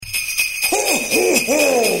Merry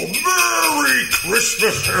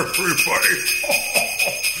Christmas, everybody!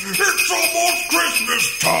 It's almost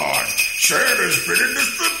Christmas time. Santa's been in the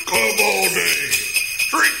strip club all day,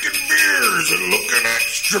 drinking beers and looking at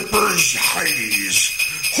strippers' hideys.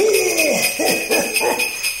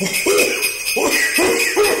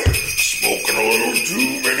 Smoking a little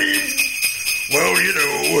too many, well, you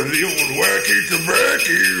know, the old wacky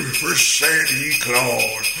tobacco for Santa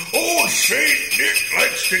Claus. Old Saint Nick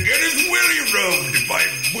likes to get his willy rubbed by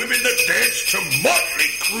women that dance to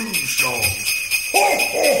Motley Crue songs.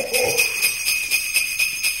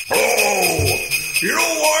 Oh, you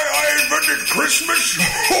know why I invented Christmas?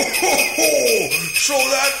 So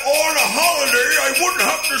that on a holiday I wouldn't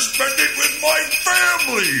have to spend it with my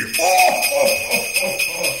family.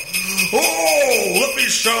 Oh, let me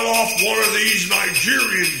sell off one of these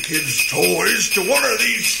Nigerian kids' toys to one of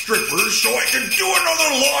these strippers so I can do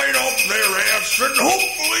another line up their ass and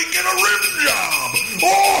hopefully get a rim job.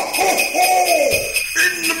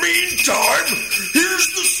 In the meantime,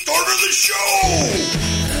 here's the start of the show.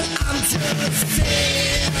 I'm just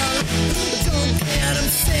saying, don't get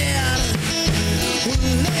upset.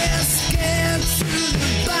 Let's get to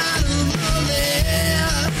the bottom of it.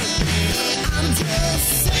 I'm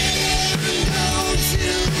just saying, don't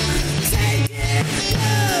you take it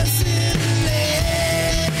personally.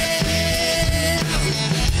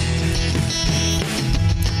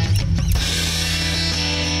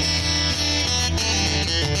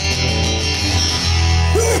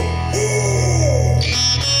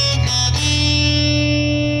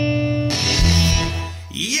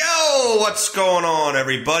 What's going on,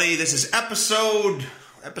 everybody? This is episode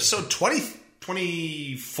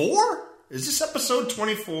 24? Is this episode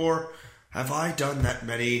 24? Have I done that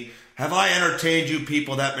many? Have I entertained you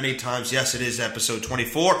people that many times? Yes, it is episode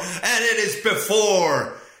 24, and it is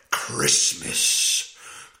before Christmas.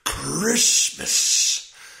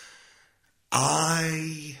 Christmas.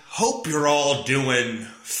 I hope you're all doing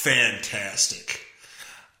fantastic.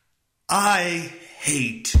 I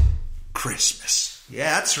hate Christmas.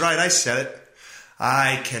 Yeah, that's right, I said it.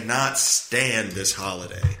 I cannot stand this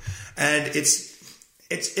holiday. And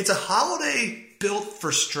it's a holiday built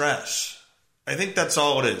for stress. I think that's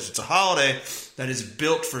all it is. It's a holiday that is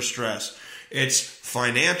built for stress. It's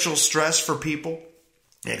financial stress for people.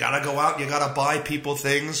 You gotta go out, you gotta buy people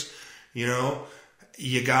things, you know.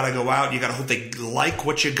 You gotta go out, you gotta hope they like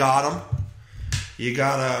what you got them. You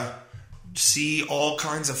gotta see all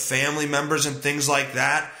kinds of family members and things like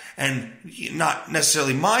that. And not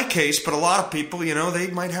necessarily my case, but a lot of people, you know, they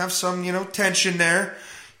might have some, you know, tension there.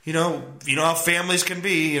 You know how families can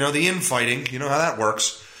be, you know, the infighting, you know how that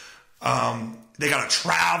works. They got to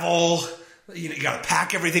travel, you got to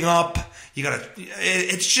pack everything up.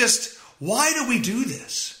 It's just, why do we do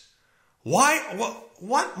this? Why,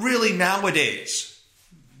 what really nowadays?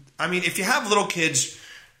 I mean, if you have little kids,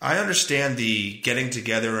 I understand the getting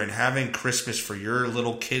together and having Christmas for your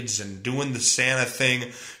little kids and doing the Santa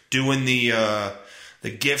thing, doing the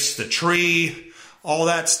gifts, the tree, all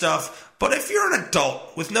that stuff. But if you're an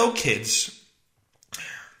adult with no kids,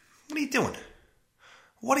 what are you doing?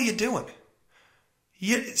 What are you doing?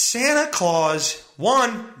 Santa Claus,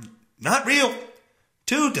 one, not real.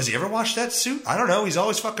 Two, does he ever wash that suit? I don't know. He's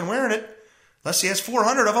always fucking wearing it. Unless he has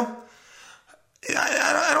 400 of them.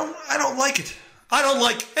 I don't like it. I don't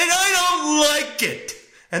like it.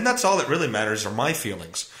 And that's all that really matters are my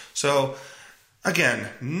feelings. So, again,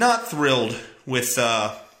 not thrilled with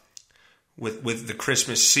the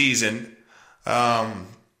Christmas season.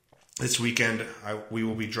 This weekend, we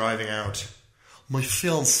will be driving out. My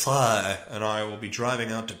fiancée and I will be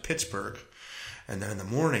driving out to Pittsburgh. And then in the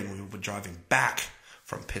morning, we will be driving back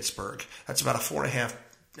from Pittsburgh. That's about a 4.5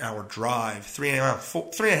 hour drive.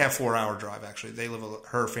 3.5, 4 hour drive, actually.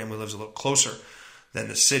 Her family lives a little closer than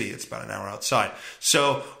the city. It's about an hour outside.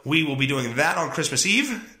 So we will be doing that on Christmas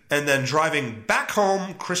Eve and then driving back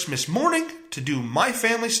home Christmas morning to do my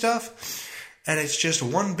family stuff. And it's just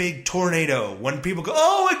one big tornado when people go,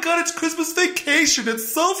 oh my God, it's Christmas vacation.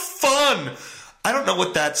 It's so fun. I don't know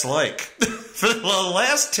what that's like. For the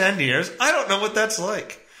last 10 years, I don't know what that's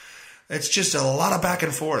like. It's just a lot of back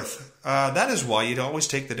and forth. That is why you'd always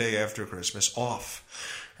take the day after Christmas off.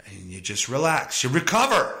 And you just relax. You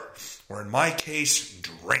recover. Or in my case,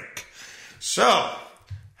 drink. So,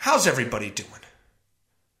 how's everybody doing?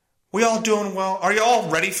 We all doing well? Are you all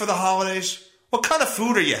ready for the holidays? What kind of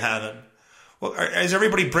food are you having? Well, is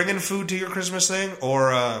everybody bringing food to your Christmas thing?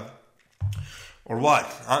 Or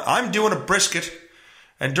what? I'm doing a brisket.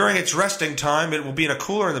 And during its resting time, it will be in a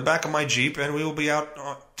cooler in the back of my Jeep, and we will be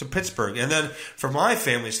out to Pittsburgh. And then for my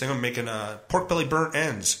family's thing, I'm making pork belly burnt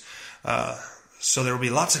ends. So there will be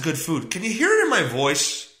lots of good food. Can you hear it in my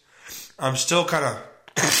voice? I'm still kind of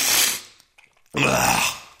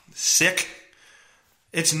sick.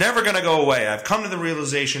 It's never going to go away. I've come to the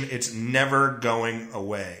realization it's never going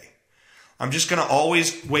away. I'm just going to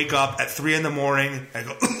always wake up at 3 in the morning and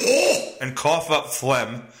go and cough up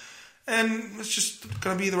phlegm. And it's just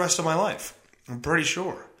going to be the rest of my life. I'm pretty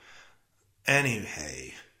sure.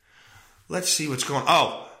 Anyway, let's see what's going on.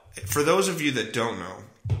 Oh, for those of you that don't know,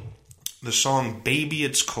 the song Baby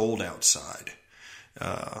It's Cold Outside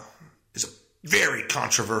is a very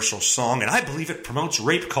controversial song, and I believe it promotes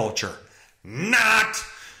rape culture. Not!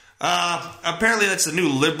 Apparently that's the new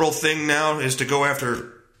liberal thing now, is to go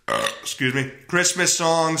after, Christmas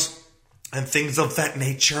songs and things of that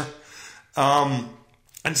nature, and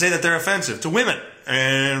say that they're offensive to women,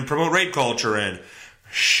 and promote rape culture and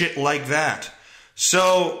shit like that.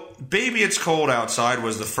 So, Baby It's Cold Outside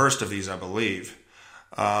was the first of these, I believe.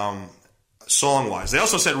 Song-wise. They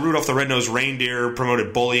also said Rudolph the Red-Nosed Reindeer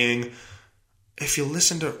promoted bullying. If you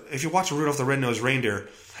watch Rudolph the Red-Nosed Reindeer,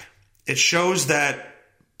 it shows that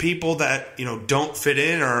people that, don't fit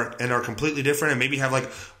in and are completely different and maybe have a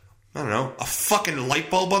fucking light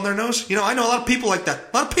bulb on their nose. I know a lot of people like that.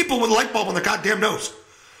 A lot of people with a light bulb on their goddamn nose.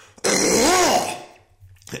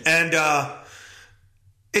 And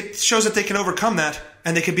it shows that they can overcome that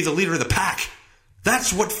and they can be the leader of the pack.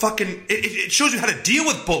 That's what it shows you how to deal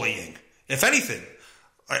with bullying. If anything,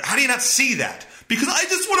 how do you not see that? Because I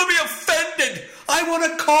just want to be offended. I want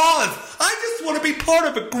a cause. I just want to be part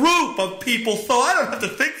of a group of people so I don't have to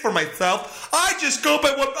think for myself. I just go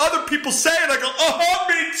by what other people say and I go,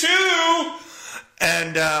 me too.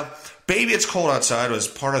 And Baby It's Cold Outside was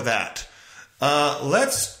part of that. I'm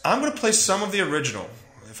going to play some of the original,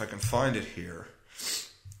 if I can find it here.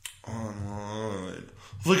 Online.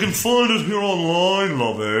 If I can find it here online,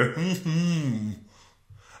 lover.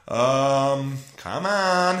 Come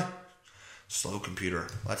on. Slow computer.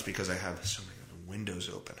 That's because I have so many windows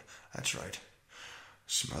open. That's right.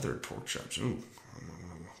 Smothered pork chops. Ooh.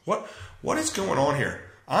 What is going on here?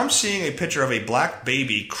 I'm seeing a picture of a black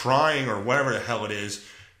baby crying or whatever the hell it is,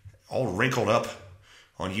 all wrinkled up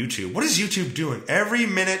on YouTube. What is YouTube doing? Every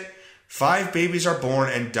minute, 5 babies are born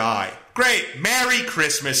and die. Great. Merry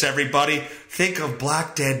Christmas, everybody. Think of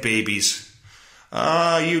black dead babies.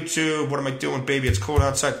 YouTube, what am I doing, baby? It's cold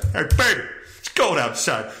outside. Hey, baby, it's cold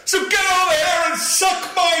outside. So get over here and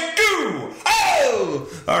suck my goo.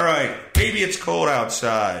 Oh! All right, baby, it's cold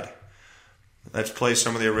outside. Let's play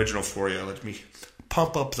some of the original for you. Let me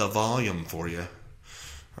pump up the volume for you.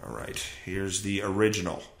 All right, here's the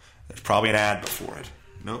original. There's probably an ad before it.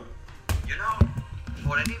 Nope.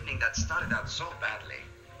 For an evening that started out so badly,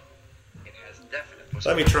 it has definitely...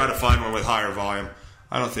 Let me try to find one with higher volume.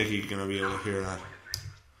 I don't think you're going to be able to hear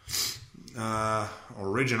that.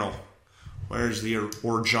 Original. Where's the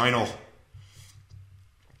original?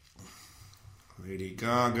 Lady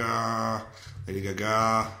Gaga.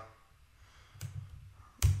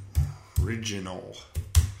 Original.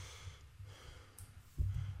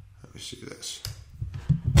 Let me see this.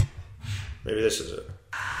 Maybe this is it.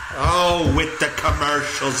 Oh, with the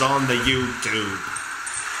commercials on the YouTube.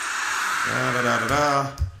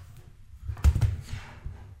 Da-da-da-da-da.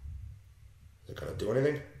 Is it going to do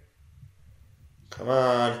anything? Come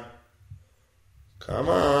on. Come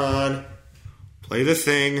on. Play the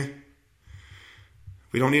thing.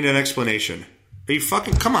 We don't need an explanation. Are you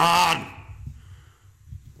fucking... Come on!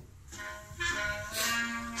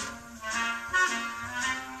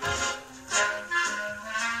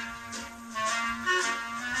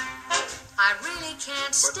 I really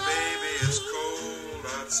can't stay. But baby, it's cold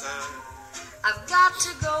outside. I've got to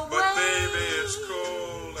go away. But baby, it's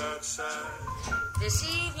cold outside. This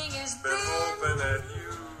evening has Been been hoping that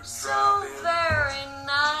you'd so drop in. very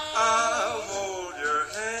nice. I'll hold your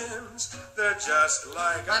hands. They're just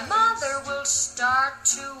like My ice. mother will start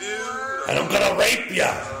to work, And I'm gonna rape ya!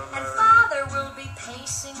 and father will be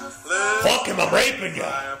pacing the floor. Fuck him, I'm raping ya!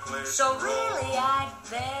 Fireplace So really, I'd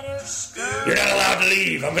better skirt. You're not allowed to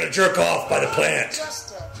leave. I'm gonna jerk off by the plant.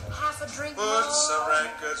 Just a half a drink Put more. some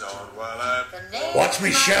records on while I The name Watch me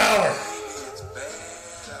of my- shower. It's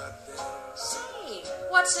bad out there. Say,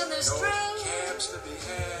 what's in this drink? Camps to be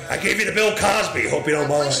had. I gave you the Bill Cosby. Hope you don't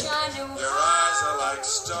Wish mind. I knew Your eyes are like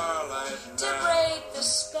starlight to now. break the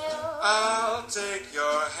spell. I'll take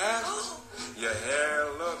your hat. Your hair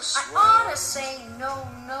looks I swell. ought to say no,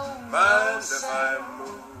 Mind if sir. I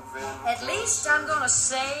move in? At least I'm gonna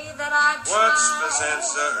say that I tried. What's the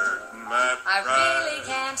sense of hurting my I pride? really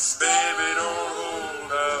can't stay. Baby, don't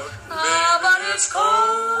hold out. Ah, Baby, but it's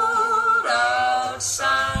cold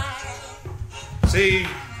outside. See,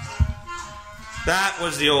 that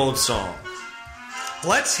was the old song.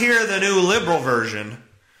 let's hear the new liberal version,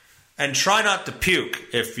 and try not to puke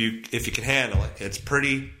if you can handle it. It's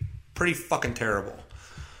pretty fucking terrible.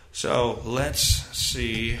 So let's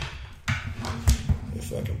see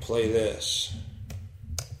if I can play this.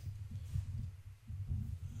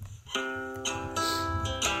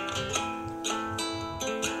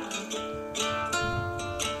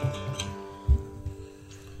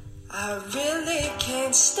 I really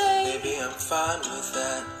can't stay. Baby, I'm fine with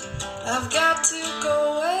that. I've got to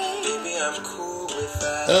go away. Baby, I'm cool with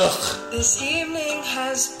that. Ugh. This evening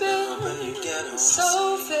has been When you get home,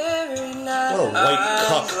 so very nice. What a white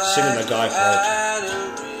cuck singing the guy part. had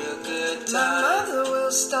a real good My time. mother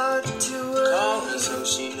will start to Call worry, her so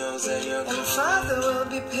she knows that you're and coming. father will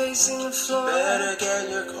be pacing the floor. Better get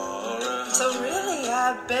your car running. So really,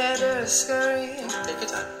 I better scurry. Take your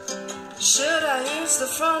time. Should I use the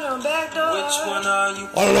front or back door? Which one are you?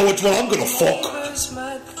 I don't know which one I'm gonna fuck. Neighbors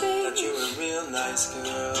might think, But you're a real nice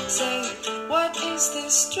girl. say, what is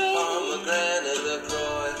this dream? Pomegranate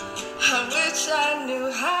LaCroix. I wish I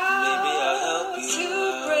knew how Maybe I'll help you to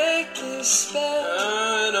out. break this spell.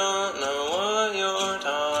 I don't know what you're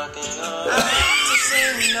talking I about. have to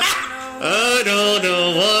say no, no. I don't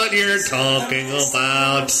know what you're talking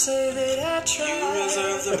about. Say that I You tried.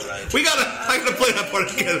 reserve the right to I gotta play that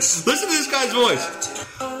part again. Listen to this guy's voice.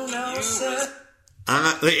 Oh no, sir.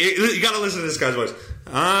 You gotta listen to this guy's voice.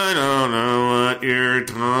 I don't know what you're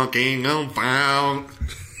talking about.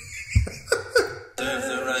 reserve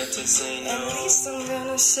the right to say At no. least I'm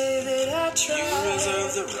gonna say that I You tried.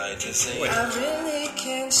 reserve the right to say no. I really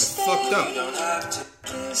can't stay. fucked up. You don't have to.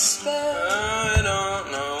 This spell. I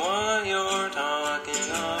don't know what you're talking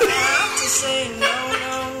about. I have to say no,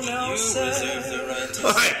 no, no, You sir. reserve the right to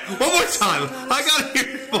Alright, one more time. I gotta hear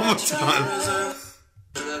it one more time. reserve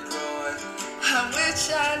LaCroix. I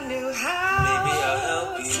wish I knew how Maybe I'll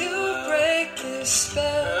help you to out. break this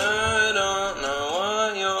spell. I don't know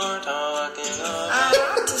what you're talking I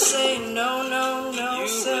about. have to say no, no, no, You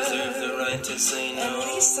reserve sir. the right to say At no.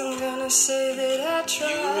 least I'm gonna say that I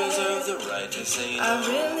You reserve tried. the right to say I no.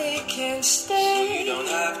 really can't You stay. don't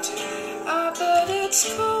have to. Ah, but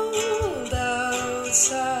it's cold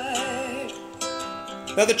outside.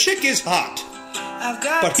 Now the chick is hot, I've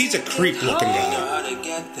got but he's a to creep get looking Know guy. home. how to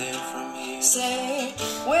get there from here. Say,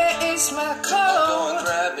 where is my Go and coat?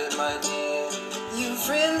 grab it, my dear. You've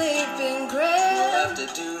really been We'll have great.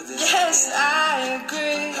 to do this. Yes, I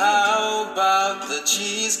agree. How about the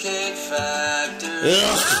Cheesecake Factory?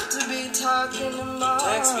 Ugh. Not to be talking tomorrow.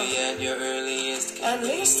 Text me at your earliest At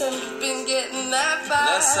least convenience. I've been getting that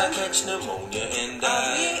Unless I vibe. catch pneumonia and I'll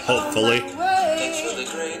die. be Hopefully. on my Thanks for way.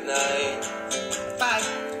 the great night. Bye.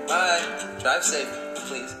 Bye. Drive safe,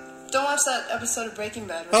 please. Don't watch that episode of Breaking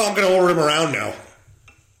Bad. Oh, I'm gonna order him around now.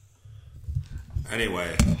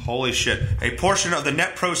 Anyway, holy shit. A portion of the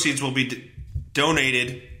net proceeds will be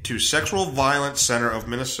donated to Sexual Violence Center of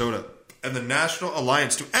Minnesota and the National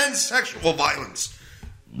Alliance to End Sexual Violence.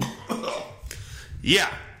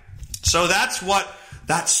 Yeah. So that's what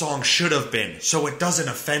that song should have been, so it doesn't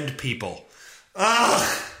offend people.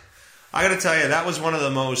 Ugh. I gotta tell you, that was one of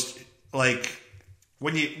the most, like,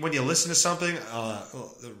 when you listen to something,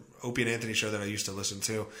 the Opie and Anthony show that I used to listen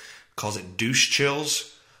to calls it douche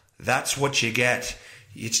chills. That's what you get.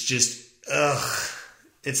 It's just, ugh.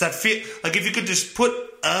 It's that feel, like if you could just put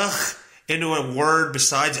ugh into a word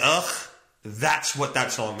besides ugh, that's what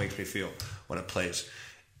that song makes me feel when it plays.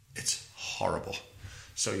 It's horrible.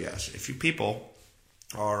 So yes, if you people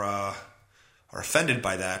are offended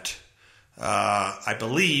by that, I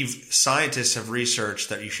believe scientists have researched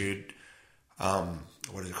that you should,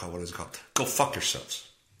 what is it called? Go fuck yourselves.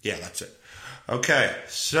 Yeah, that's it. Okay,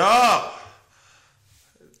 so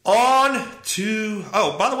on to,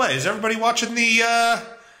 oh, by the way, is everybody watching the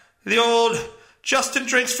old Justin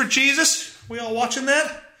Drinks for Jesus? We all watching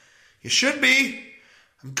that? You should be.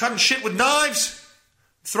 I'm cutting shit with knives,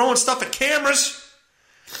 throwing stuff at cameras.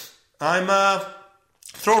 I'm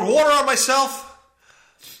throwing water on myself.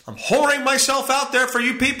 I'm whoring myself out there for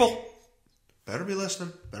you people. Better be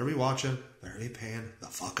listening. Better be watching. Better be paying the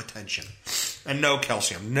fuck attention. And no,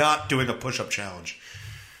 Kelsey, I'm not doing a push-up challenge.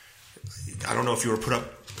 I don't know if you were put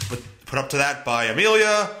up to that by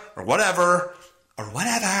Amelia or whatever,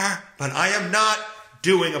 but I am not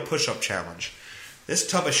doing a push-up challenge. This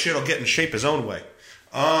tub of shit will get in shape his own way.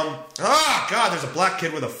 God, there's a black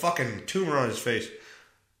kid with a fucking tumor on his face.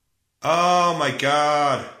 Oh my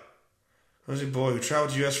God. Rosie boy who traveled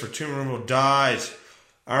to the U.S. for tumor removal dies.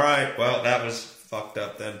 Alright, well, that was fucked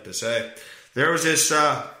up then to say. There was this,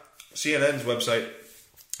 CNN's website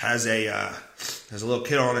has a little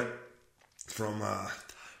kid on it from,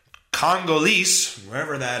 Congolese,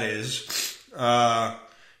 wherever that is.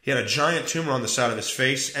 He had a giant tumor on the side of his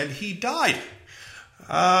face, and he died.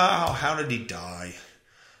 How did he die?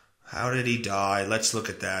 How did he die? Let's look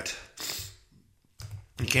at that.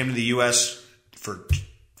 He came to the U.S. for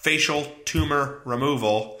facial tumor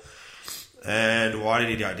removal. And why did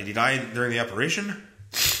he die? Did he die during the operation?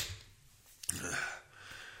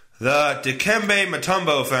 The Dikembe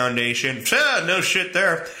Mutombo Foundation, no shit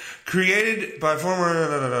there, created by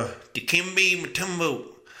former Dikembe Mutombo,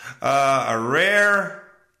 a rare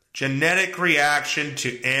genetic reaction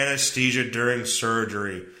to anesthesia during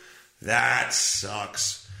surgery. That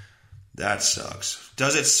sucks. That sucks.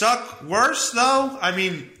 Does it suck worse, though? I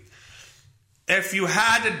mean, if you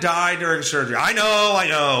had to die during surgery, I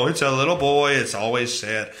know, it's a little boy, it's always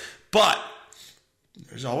sad, but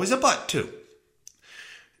there's always a but, too.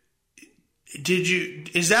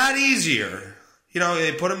 Is that easier? You know,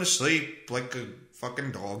 they put him to sleep like a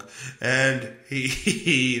fucking dog, and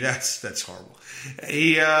he that's horrible.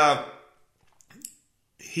 He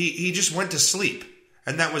just went to sleep,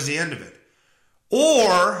 and that was the end of it.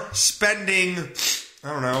 Or spending,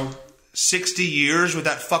 I don't know, 60 years with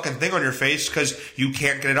that fucking thing on your face because you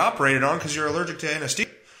can't get it operated on because you're allergic to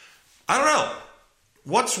anesthesia. I don't know.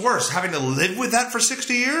 What's worse, having to live with that for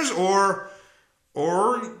 60 years or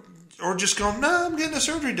just going, no, I'm getting the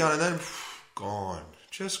surgery done, and then gone.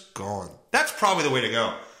 Just gone. That's probably the way to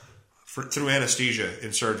go through anesthesia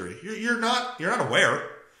in surgery. You're not aware.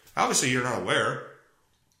 Obviously, you're not aware.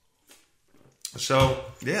 So,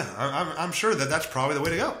 yeah, I'm sure that's probably the way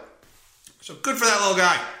to go. So, good for that little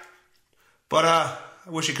guy. But I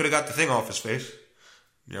wish he could have got the thing off his face.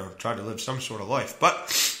 You know, tried to live some sort of life. But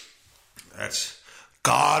that's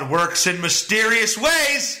God works in mysterious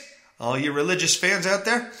ways. All you religious fans out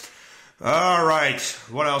there. All right.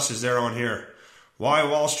 What else is there on here? Why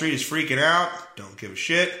Wall Street is freaking out. Don't give a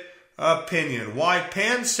shit. Opinion. Why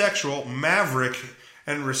pansexual, maverick,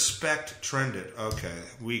 and respect trended. Okay,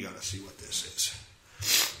 we got to see what this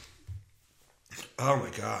is. Oh, my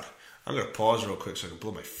God. I'm going to pause real quick so I can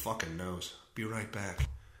blow my fucking nose. Be right back.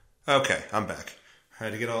 Okay, I'm back. I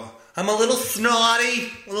had to get all... I'm a little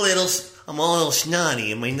snotty. I'm a little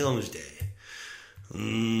snotty in my nose day.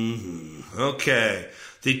 Okay.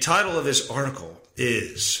 The title of this article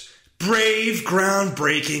is Brave,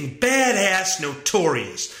 Groundbreaking, Badass,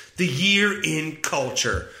 Notorious, The Year in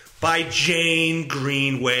Culture by Jane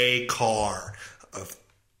Greenway Carr.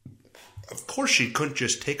 Of course she couldn't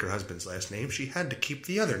just take her husband's last name. She had to keep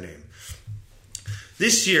the other name.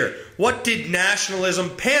 This year, what did nationalism,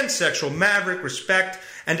 pansexual, maverick, respect,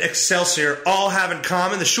 and Excelsior all have in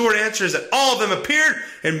common? The short answer is that all of them appeared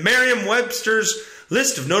in Merriam-Webster's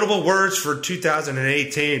list of notable words for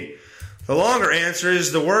 2018. The longer answer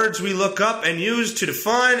is the words we look up and use to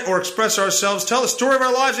define or express ourselves tell the story of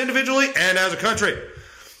our lives individually and as a country.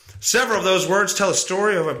 Several of those words tell a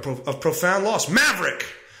story of profound loss. Maverick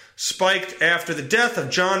spiked after the death of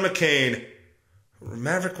John McCain.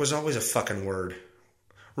 Maverick was always a fucking word.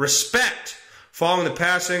 Respect following the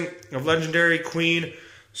passing of legendary queen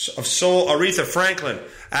of soul Aretha Franklin.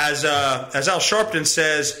 As Al Sharpton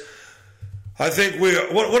says, I think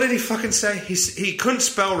what did he fucking say? He couldn't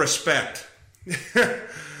spell respect.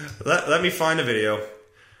 let me find a video.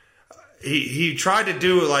 He tried to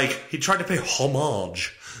do he tried to pay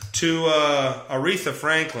homage to Aretha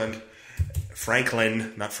Franklin,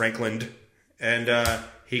 not Franklin, and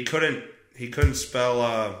he couldn't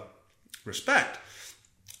spell respect.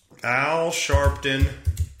 Al Sharpton,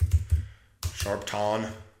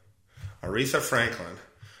 Aretha Franklin.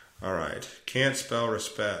 All right, can't spell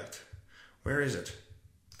respect. Where is it?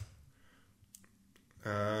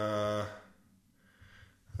 No,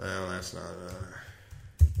 that's not.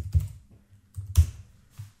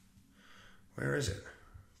 Where is it?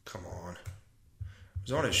 Come on. It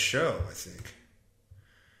was on his show, I think.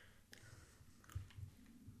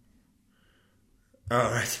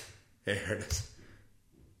 All right. Here it is.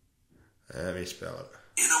 Let me spell it.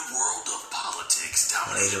 In a world of politics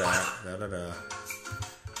dominated by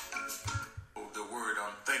The word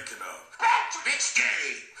I'm thinking of. it's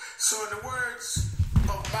gay. So in the words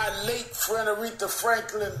of my late friend Aretha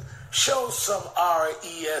Franklin, show some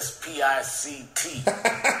RESPICT.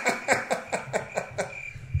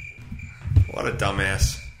 What a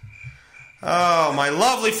dumbass. Oh, my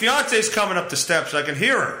lovely fiance's coming up the steps. I can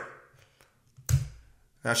hear her.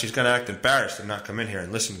 Now she's going to act embarrassed and not come in here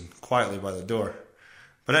and listen quietly by the door.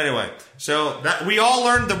 But anyway, so we all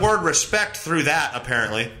learned the word respect through that,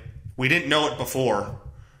 apparently. We didn't know it before,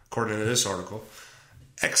 according to this article.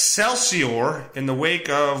 Excelsior, in the wake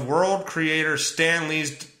of world creator Stan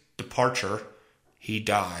Lee's departure, he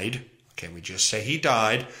died. Can we just say he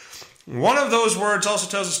died? One of those words also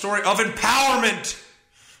tells a story of empowerment.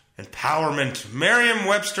 Empowerment.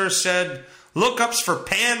 Merriam-Webster said lookups for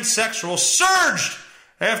pansexual surged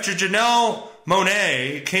after Janelle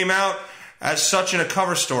Monáe came out as such in a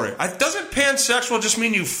cover story. Doesn't pansexual just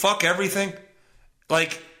mean you fuck everything?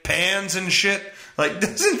 Like pans and shit? Like,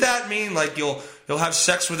 doesn't that mean like you'll have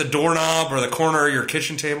sex with a doorknob or the corner of your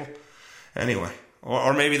kitchen table? Anyway,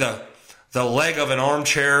 or maybe the leg of an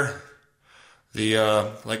armchair,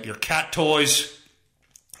 like your cat toys,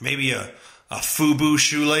 maybe a FUBU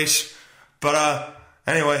shoelace. But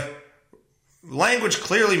anyway, language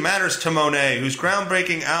clearly matters to Monáe, whose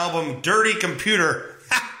groundbreaking album Dirty Computer,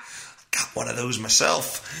 got one of those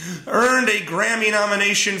myself, earned a Grammy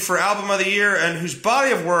nomination for Album of the Year, and whose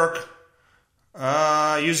body of work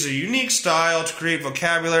uses a unique style to create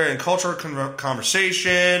vocabulary and cultural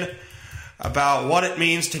conversation about what it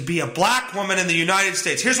means to be a black woman in the United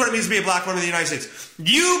States. Here's what it means to be a black woman in the United States.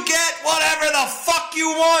 You get whatever the fuck you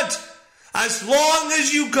want. As long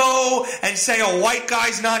as you go and say a white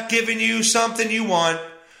guy's not giving you something you want,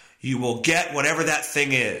 you will get whatever that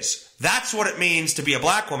thing is. That's what it means to be a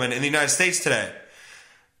black woman in the United States today.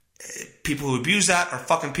 People who abuse that are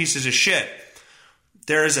fucking pieces of shit.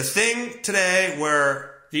 There is a thing today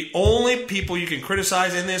where the only people you can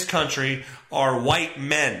criticize in this country are white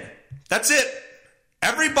men. That's it.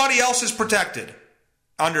 Everybody else is protected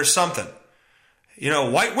under something.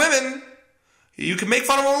 White women, you can make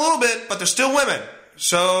fun of them a little bit, but they're still women.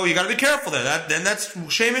 So you got to be careful there. Then that's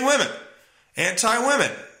shaming women,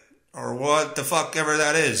 anti-women, or what the fuck ever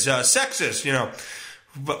that is, sexist.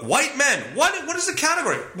 But white men, what is the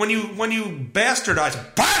category when you bastardize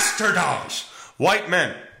white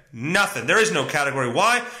men? Nothing. There is no category.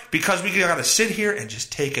 Why? Because we got to sit here and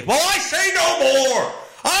just take it. Well, I say no more.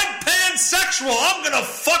 I'm pansexual. I'm going to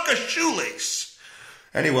fuck a shoelace.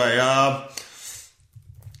 Anyway,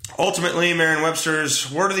 ultimately,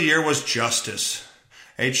 Merriam-Webster's word of the year was justice.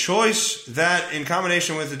 A choice that, in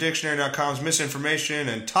combination with the dictionary.com's misinformation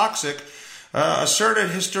and toxic,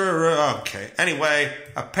 asserted history... Okay. Anyway,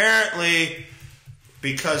 apparently,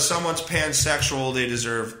 because someone's pansexual, they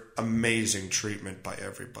deserve amazing treatment by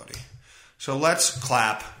everybody. So let's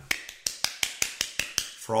clap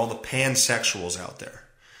for all the pansexuals out there.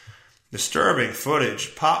 Disturbing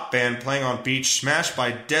footage. Pop band playing on beach smashed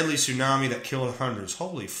by deadly tsunami that killed hundreds.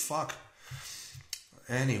 Holy fuck.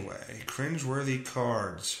 Anyway, cringeworthy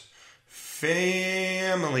cards.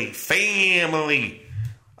 Family.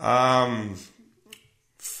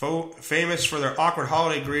 Famous for their awkward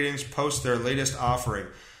holiday greetings post their latest offering.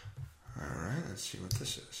 Alright, let's see what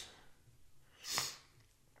this is.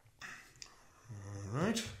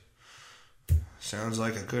 Alright. Sounds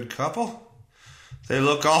like a good couple. They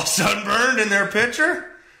look all sunburned in their picture.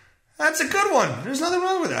 That's a good one. There's nothing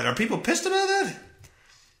wrong with that. Are people pissed about that?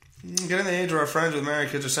 Getting the age where our friends with married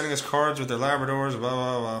kids are sending us cards with their Labradors, blah,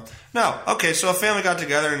 blah, blah. No. Okay, so a family got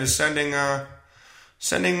together and is sending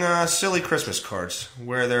silly Christmas cards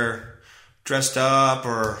where they're dressed up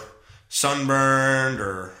or sunburned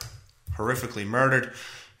or horrifically murdered.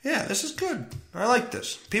 Yeah, this is good. I like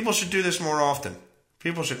this. People should do this more often.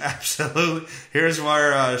 People should absolutely... Here's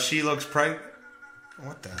where she looks pregnant.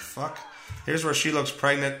 What the fuck? Here's where she looks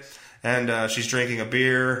pregnant and she's drinking a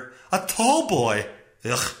beer. A tall boy.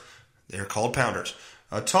 Ugh. They're called pounders.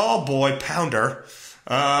 A tall boy pounder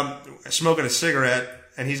smoking a cigarette,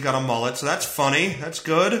 and he's got a mullet, so that's funny. That's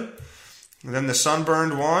good. And then the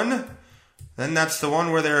sunburned one. Then that's the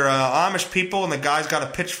one where they're Amish people, and the guy's got a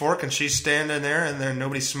pitchfork, and she's standing there, and then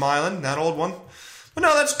nobody's smiling. That old one. But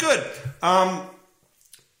no, that's good.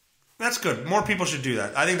 That's good. More people should do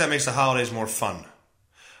that. I think that makes the holidays more fun.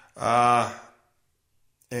 But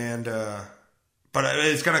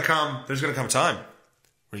it's gonna come. There's gonna come a time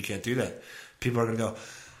where you can't do that. People are gonna go,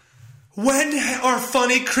 when can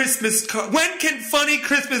funny Christmas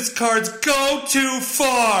cards go too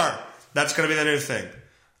far? That's gonna be the new thing.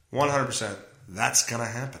 100%. That's gonna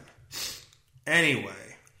happen.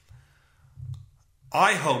 Anyway,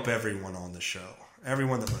 I hope everyone on the show,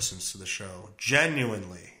 everyone that listens to the show,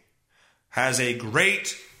 genuinely has a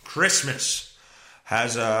great Christmas. We're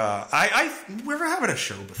having a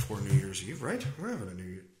show before New Year's Eve, right? We're having a New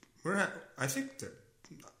Year. I think that.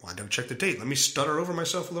 Well, I gotta check the date. Let me stutter over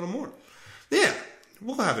myself a little more. Yeah,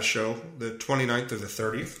 we'll have a show the 29th or the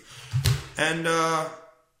 30th, and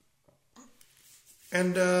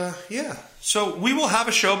yeah. So we will have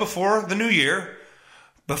a show before the New Year,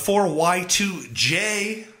 before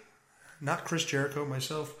Y2J, not Chris Jericho,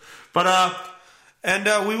 myself, but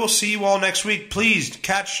we will see you all next week. Please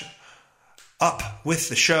catch up with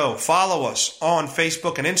the show. Follow us on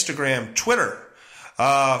Facebook and Instagram, Twitter.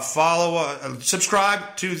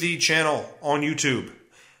 Subscribe to the channel on YouTube.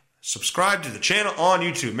 Subscribe to the channel on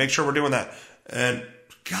YouTube. Make sure we're doing that. And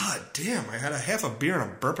god damn, I had a half a beer and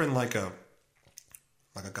I'm burping like a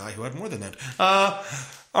guy who had more than that.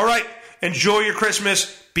 All right. Enjoy your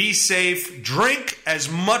Christmas. Be safe. Drink as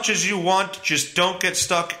much as you want. Just don't get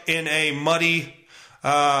stuck in a muddy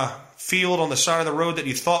field on the side of the road that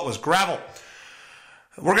you thought was gravel.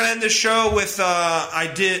 We're going to end this show with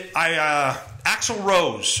Axl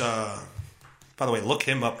Rose. By the way, look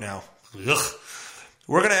him up now. Ugh.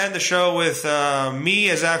 We're going to end the show with me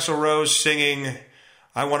as Axl Rose singing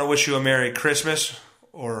I Want to Wish You a Merry Christmas,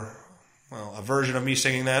 or, well, a version of me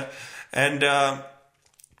singing that. And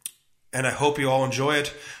I hope you all enjoy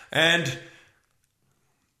it. And,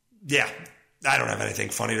 yeah, I don't have anything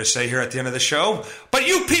funny to say here at the end of the show. But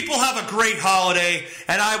you people have a great holiday,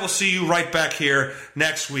 and I will see you right back here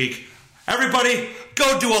next week. Everybody,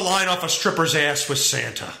 go do a line off a stripper's ass with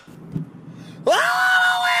Santa. I want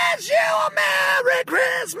to wish you a Merry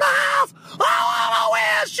Christmas. I want to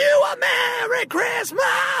wish you a Merry Christmas.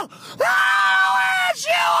 I want to wish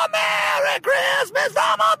you a Merry Christmas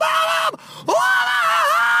from the bottom of my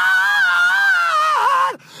heart.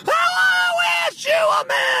 I want to wish you a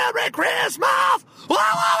Merry Christmas. I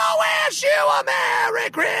want to wish you a Merry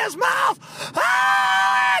Christmas.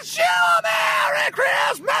 I wish you a Merry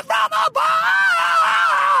Christmas from the bottom.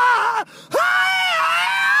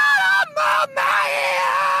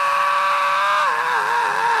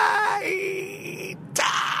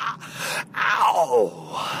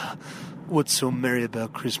 What's so merry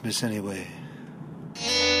about Christmas anyway?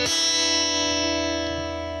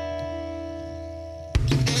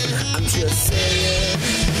 I'm just saying,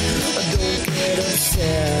 don't get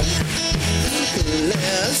upset.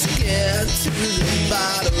 Let's get to the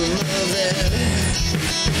bottom of it.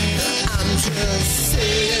 I'm just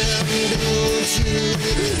saying, don't you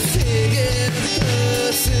take it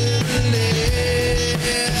personally.